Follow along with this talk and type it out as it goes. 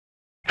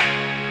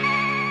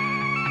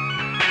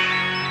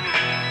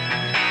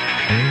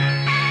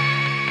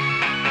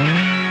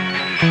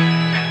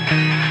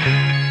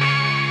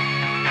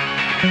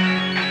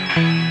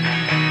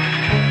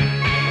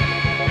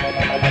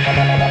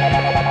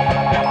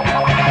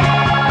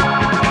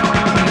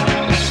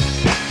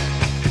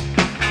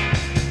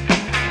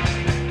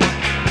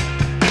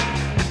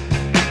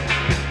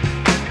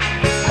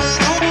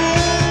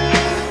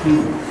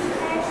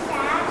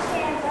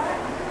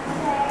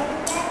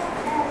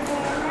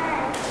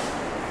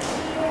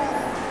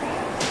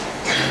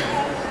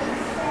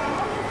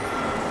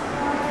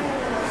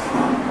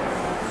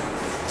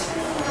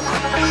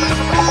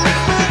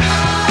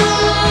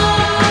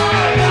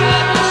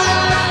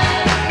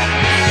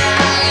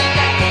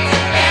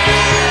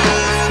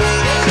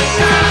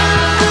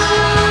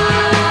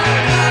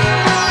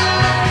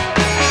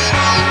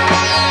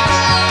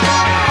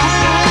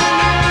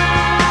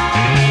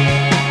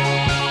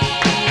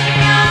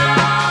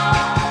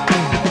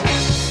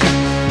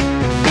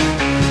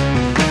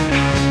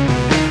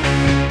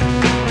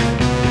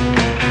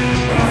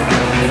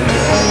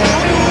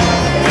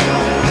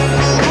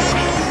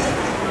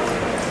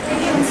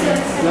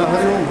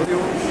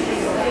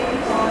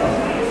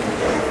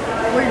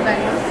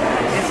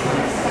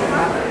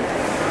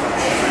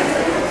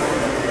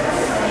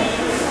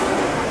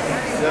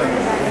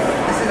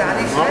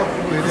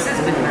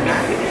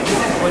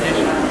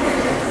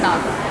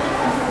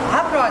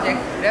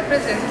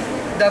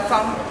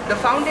the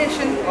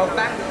foundation of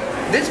Bangalore.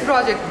 This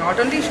project not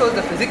only shows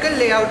the physical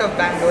layout of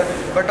Bangalore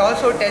but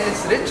also tells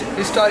its rich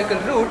historical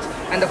roots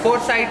and the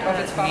foresight of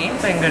its name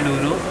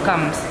Bengaluru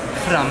comes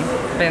from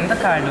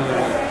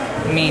Bendakaluru,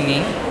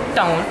 meaning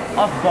town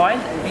of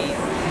boiled beef.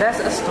 There's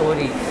a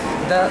story.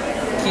 The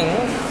king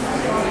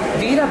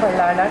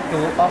Veeraballala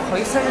II of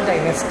Hoysala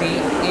dynasty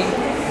in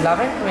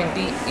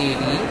 1120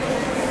 AD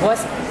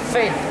was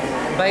fed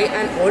by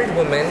an old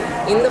woman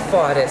in the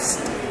forest.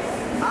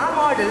 Our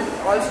model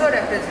also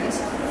represents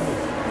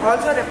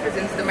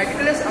the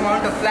meticulous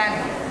amount of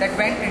planning that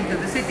went into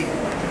the city.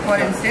 For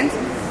instance,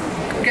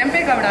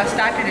 Kempe Gowda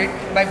started it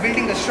by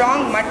building a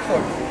strong mud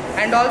fort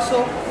and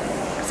also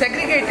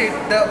segregated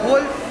the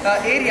whole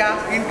area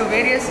into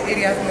various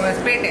areas known as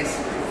petes.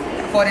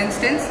 For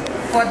instance,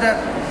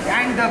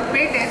 the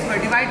petes were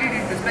divided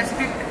into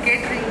specific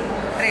catering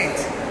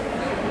trades.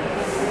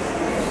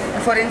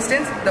 For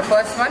instance, the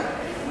first one,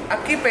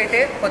 Akki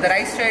Pete for the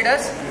rice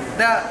traders,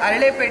 the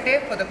Arale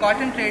Pete for the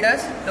cotton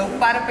traders, the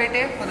Uppara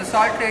Pete for the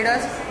salt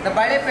traders, the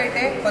Bale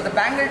Pete for the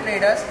bangle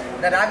traders,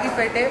 the Ragi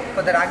Pete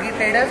for the ragi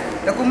traders,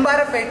 the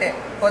Kumbara Pete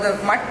for the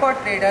mud pot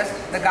traders,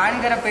 the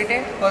Ganigara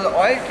Pete for the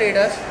oil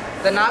traders,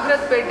 the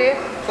Nagarath Pete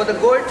for the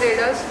gold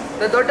traders,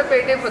 the Dodda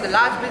Pete for the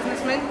large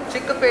businessmen,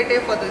 Chikka Pete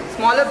for the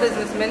smaller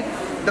businessmen,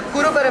 the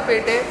Kurubara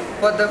Pete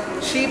for the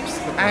sheep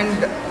and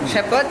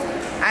shepherds,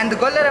 and the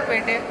Gollara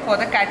Pete for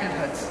the cattle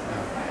herds.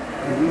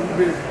 You will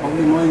be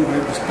probably knowing by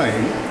this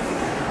time,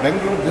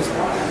 Bangalore,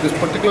 this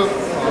particular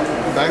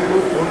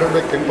Bangalore founded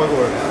by Kempe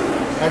Gowda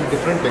had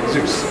different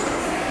exits.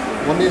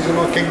 One is,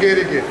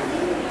 Kengeri Gate.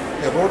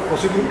 A road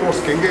proceeding towards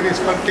Kengeri is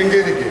called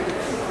Kengeri Gate.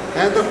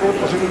 Another road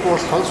proceeding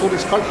towards Halsur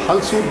is called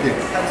Halsur Gate.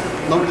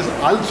 Now it is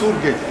Alsur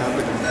Gate.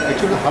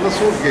 Actually,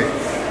 Halsur Gate.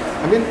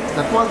 I mean,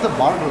 that was the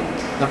border.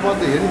 That was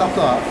the end of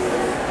the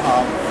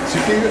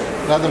city,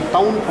 rather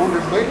town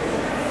founded by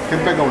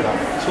Kempe Gowda.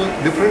 So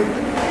different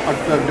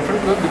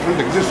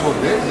exits were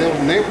there. They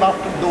were named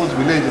after those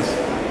villages.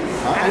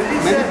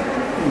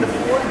 The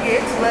four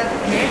gates were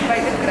made by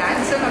the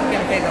grandson of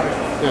Kempe Gowda.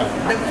 Yeah.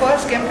 The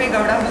first Kempe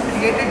Gowda who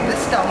created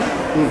this town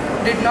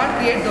did not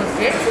create those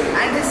gates,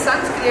 and his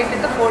sons created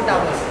the four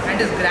towers, and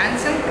his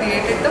grandson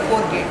created the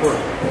four gates.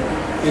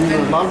 In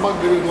Lal Bagh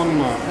there is one.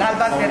 Lal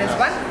Bagh there is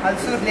one,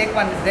 Alsur Lake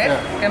one is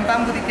there,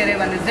 Kempambudi Kere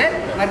one is there,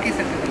 Marki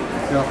Sakati.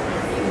 Yeah.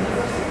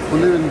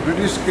 Only when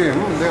British came,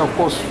 they of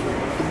course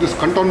took this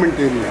cantonment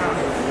area,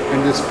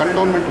 and this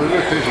cantonment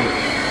railway station,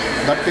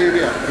 that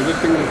area,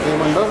 everything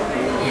came under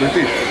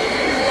British.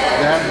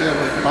 They had their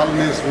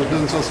colonies,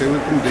 residences,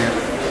 everything there,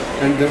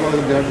 and they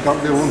had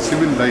got their own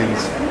civil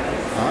lines.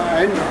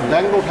 And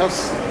Bangalore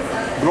has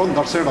grown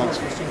that side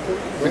also.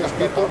 Because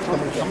people from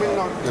Tamil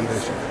Nadu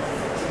generation.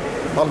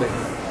 Vale.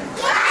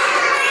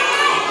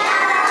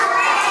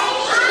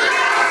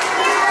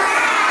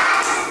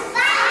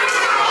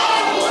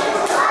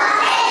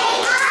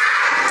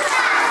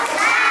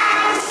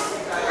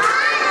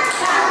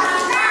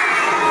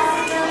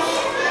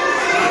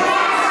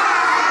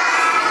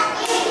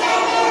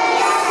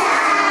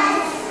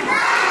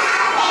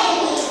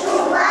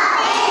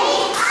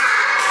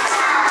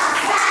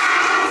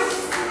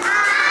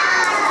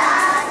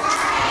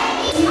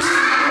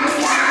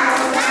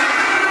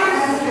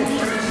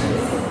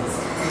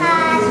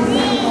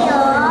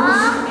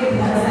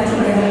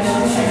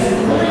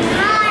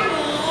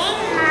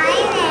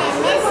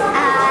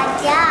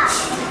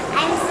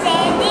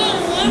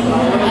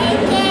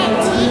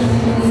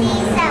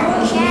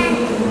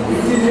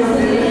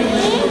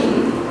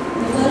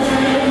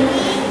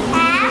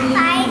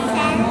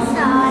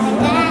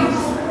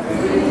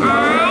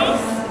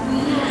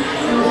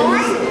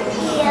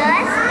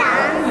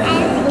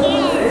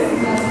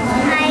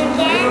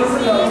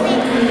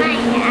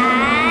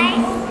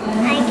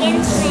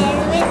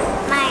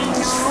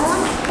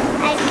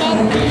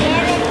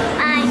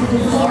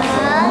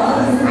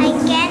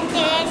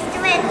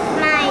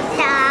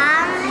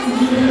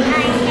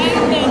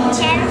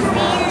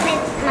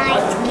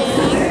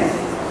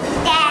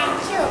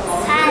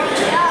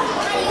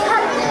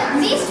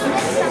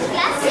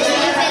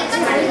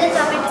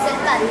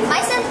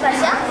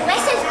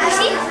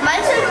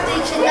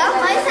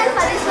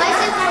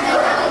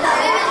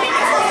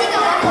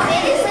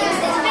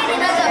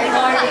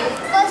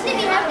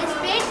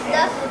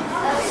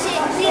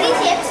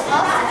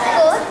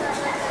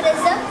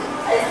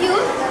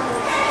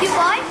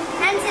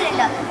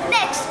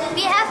 Next,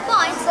 we have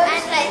points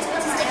and lines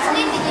which is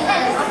explained with the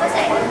help of a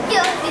side.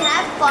 Here we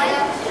have point,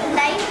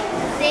 line,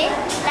 ray,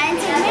 line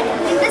segment,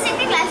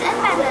 intersecting lines and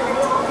parallel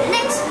lines.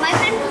 Next, my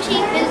friend Kushi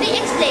will be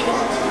explaining.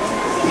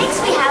 Next,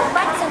 we have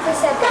parts of a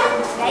circle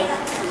like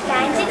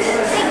tangent,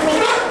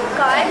 segment,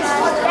 chord,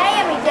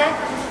 diameter,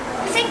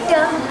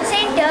 sector,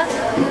 center,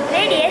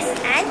 radius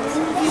and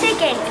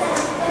secant.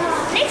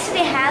 Next,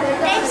 we have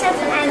types of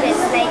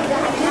angles like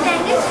acute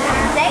angle,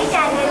 right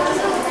angle,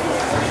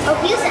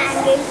 obtuse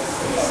angle,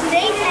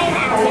 straight line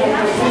angle,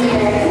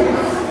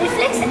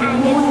 reflex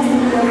angle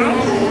and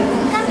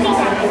complete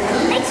angle.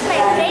 Next, my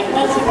friend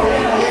Nichita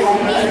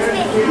will be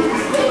explaining.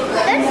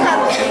 Let's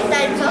come to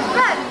types of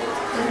rod.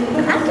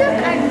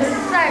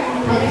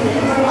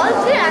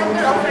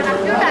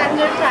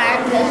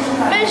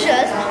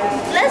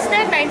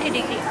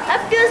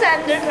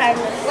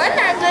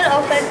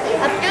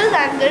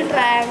 angle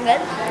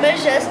triangle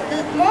measures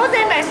more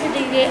than 90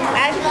 degrees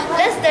and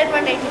less than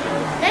 180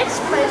 degrees. Next,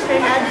 my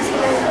friend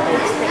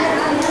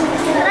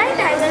right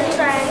angle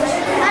triangle.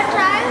 A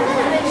triangle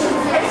which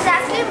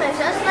exactly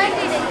measures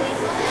 90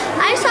 degrees.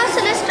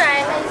 Isosceles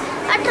triangle.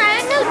 A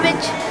triangle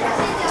which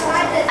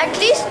at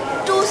least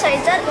two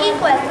sides are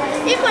equal.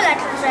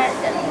 Equilateral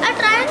triangle. A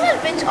triangle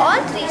which all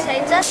three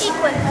sides are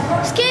equal.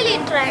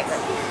 Scalene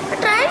triangle.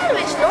 A triangle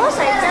which no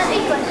sides are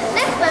equal.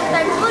 Next one,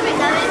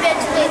 Purvika will be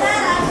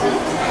explaining.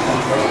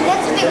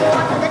 Next we go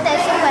on to the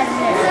types of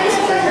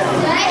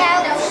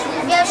parallelograms.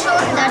 We have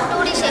shown the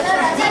 2D shapes of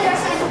the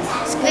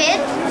square,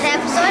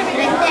 trapezoid,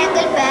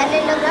 rectangle,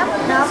 parallelogram,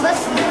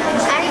 rhombus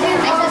and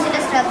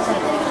isosceles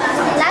trapezoid.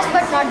 Last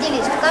but not the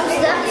least comes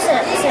the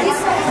sets.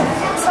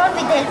 Solved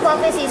with the help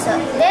of a seesaw.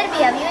 There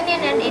we have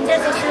union and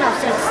intersection of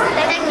sets.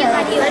 Thank you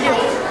for your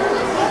attention.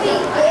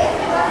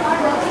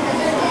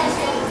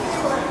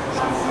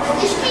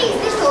 History is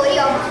the story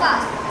of the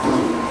past.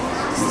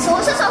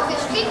 Sources of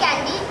history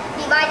can be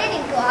divided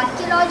into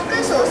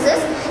archaeological sources,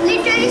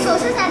 literary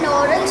sources and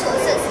oral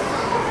sources.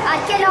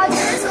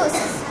 Archaeological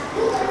sources.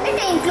 It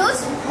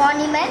includes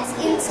monuments,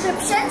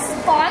 inscriptions,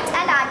 coins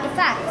and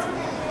artifacts.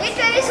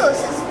 Literary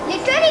sources.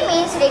 Literary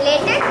means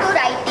related to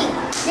writing.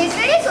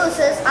 Literary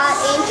sources are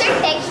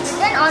ancient texts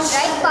written on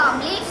dried palm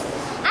leaves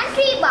and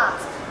tree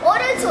barks.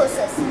 Oral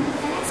sources.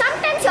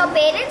 Sometimes your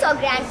parents or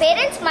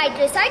grandparents might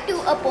recite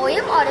you a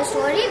poem or a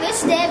story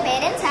which their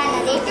parents had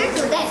narrated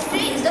to them.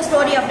 History is the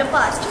story of the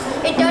past.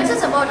 It tells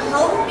us about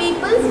how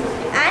people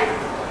and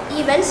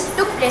events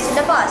took place in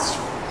the past.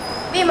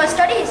 We must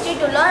study history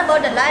to learn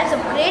about the lives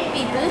of great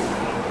people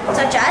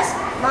such as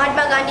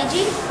Mahatma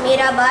Gandhi,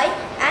 Mirabai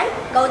and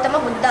Gautama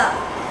Buddha.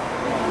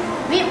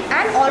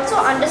 And also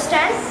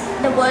understand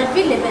the world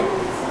we live in.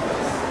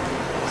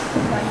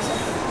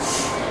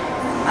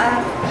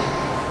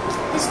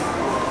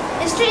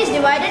 History is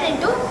divided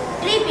into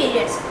three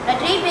periods. The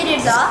three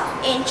periods are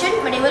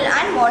ancient, medieval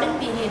and modern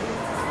period.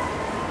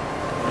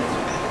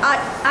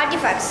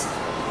 Artifacts.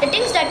 The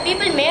things that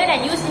people made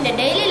and used in their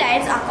daily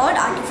lives are called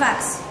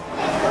artifacts.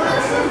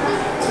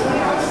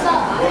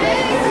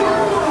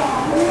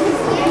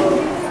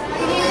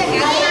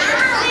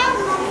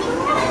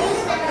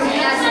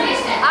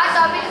 Our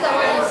topic is about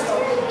ISRO.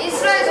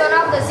 ISRO is one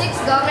of the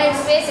 6 government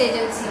space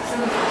agencies.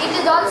 It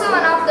is also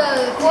one of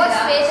the 4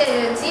 space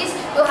agencies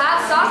to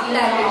have soft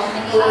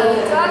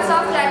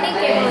landing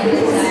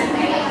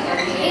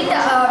capabilities.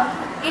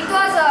 It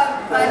was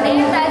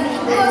named as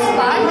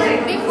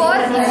INCOSPAR before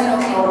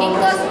ISRO.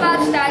 INCOSPAR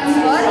stands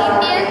for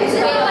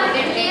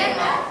Indian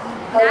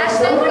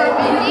National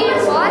Committee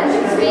for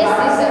Space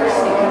Research.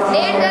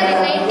 Later in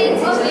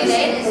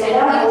 1969,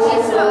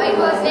 it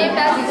was named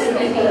as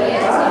ISRO.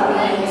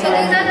 So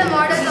these are the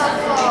models of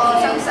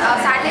some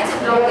satellites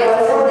and rockets.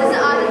 This is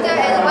Aditya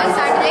L1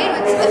 satellite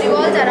which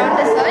revolves around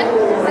the sun.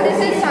 This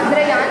is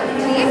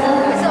Chandrayaan 3.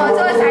 This is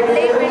also a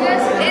satellite which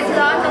is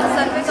launched on the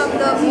surface of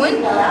the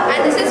moon. And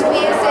this is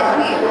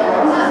PSLV,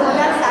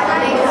 Solar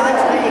Satellite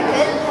Launch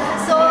Vehicle.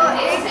 So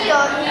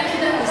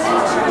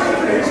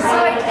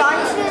it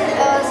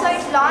launches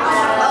like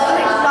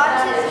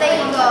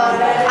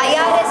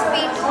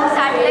IRSP-2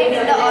 satellite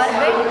in the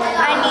orbit,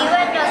 and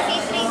even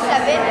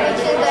C-37,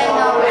 which is an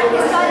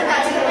historical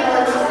achievement,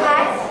 which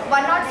had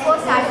 104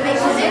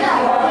 satellites in it.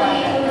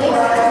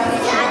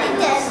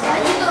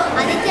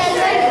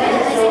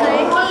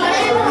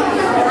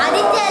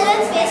 Aditya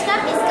L1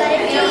 spacecraft is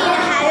currently in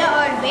a halo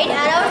orbit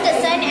around the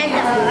sun and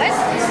the earth.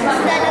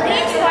 The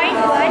Lagrange point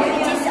 1,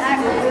 which is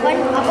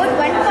about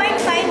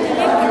 1.5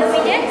 million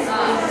kilometers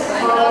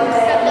from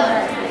the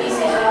earth.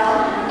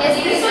 Yes,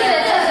 this is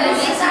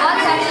a small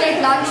satellite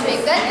launch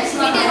vehicle.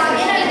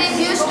 It is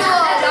used to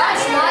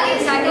launch small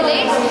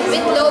satellites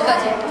with low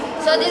budget.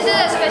 So this is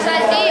a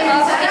specialty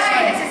of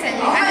ISRO.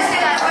 And this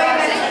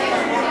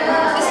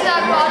is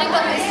our project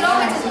of ISRO,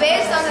 which is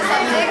based on the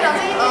subject of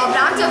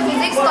branch of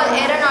physics called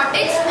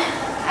aeronautics,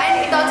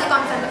 and it also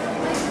comes under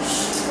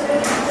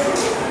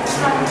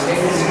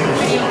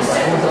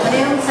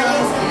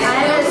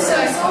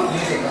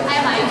I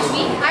am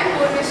Ayushvi. I'm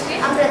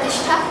Purvishri. I'm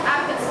Pratishtha.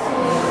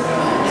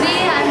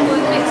 Today I am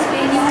going to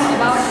explain you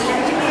about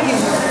electric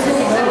tubes.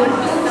 I want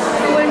to do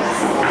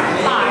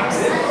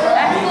parts.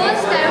 At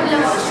first I would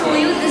love to show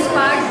you this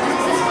part.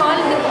 This is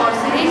called the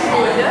porcelain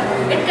holder.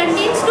 It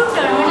contains two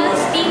terminals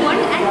T1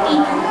 and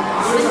T2,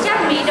 which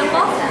are made up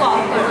of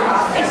copper.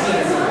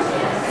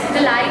 The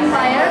line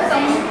wire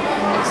comes,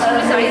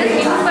 the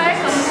fuse wire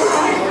comes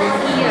from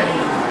here,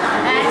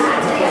 and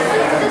this is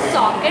the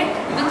socket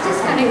which is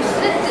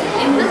connected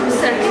in the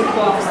circuit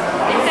box.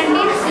 It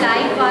contains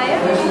live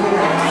wire to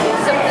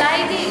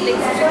supply the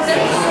electrical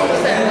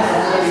source.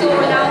 So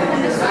now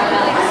this will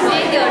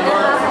explain the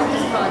other half of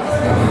this project.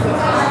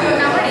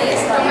 Nowadays,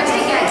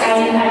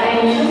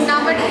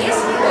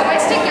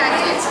 domestic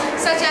gadgets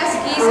such as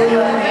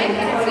geyser,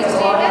 oven,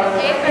 refrigerator,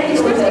 air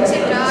conditioners,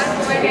 etc. are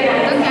provided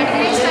with the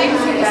categorized type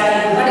fuse.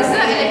 What is the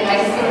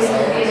electric fuse?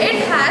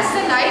 It has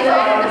the live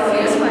wire and the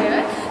fuse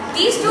wire.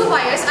 These two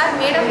wires are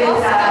made up of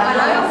the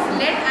alloy of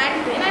lead,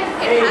 and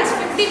it has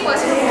 50%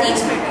 of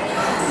each metal.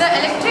 The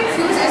electric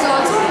fuse is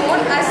also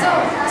known as a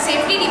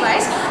safety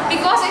device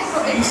because it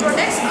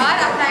protects our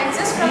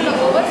appliances from the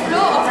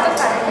overflow of the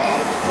current.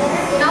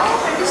 Now,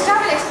 Pratishtha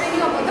will explain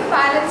you about the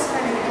parallel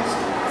circuit.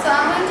 So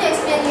I'm going to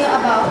explain you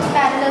about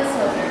parallel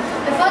circuit.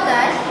 Before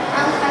that,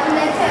 I would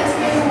like to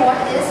explain you what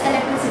is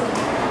electricity.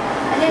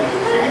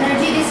 Electrical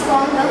energy is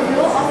from the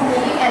flow of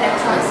moving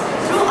electrons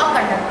through a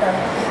conductor.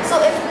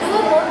 So if two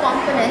or more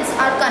components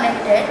are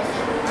connected,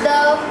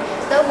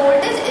 the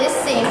voltage is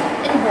same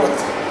in both.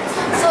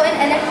 So in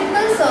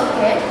electrical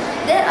circuit,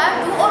 there are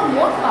two or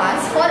more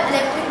paths for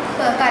electric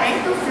current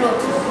to flow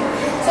through.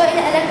 So in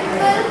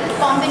electrical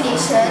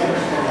combination,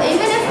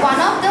 even if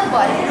one of the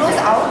bulb blows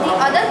out, the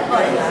other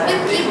bulb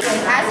will keep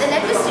going as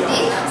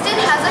electricity still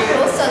has a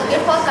closed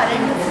circuit for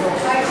current to flow.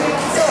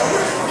 So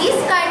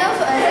these kind of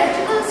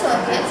electrical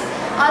circuits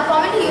are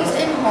commonly used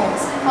in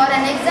homes. For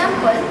an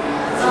example,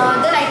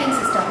 the lighting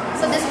system.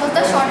 So this was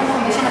the short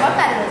information about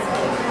parallel circuit.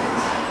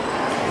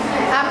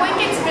 I'm going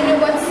to explain you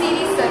about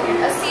series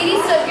circuit. A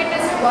series circuit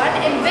is one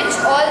in which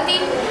all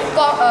the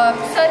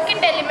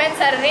circuit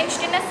elements are arranged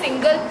in a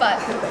single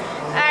path.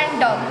 And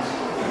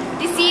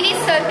the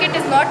series circuit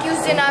is not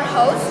used in our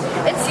house.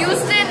 It's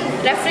used in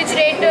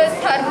refrigerators,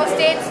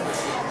 thermostats,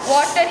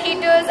 water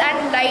heaters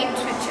and light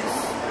switches.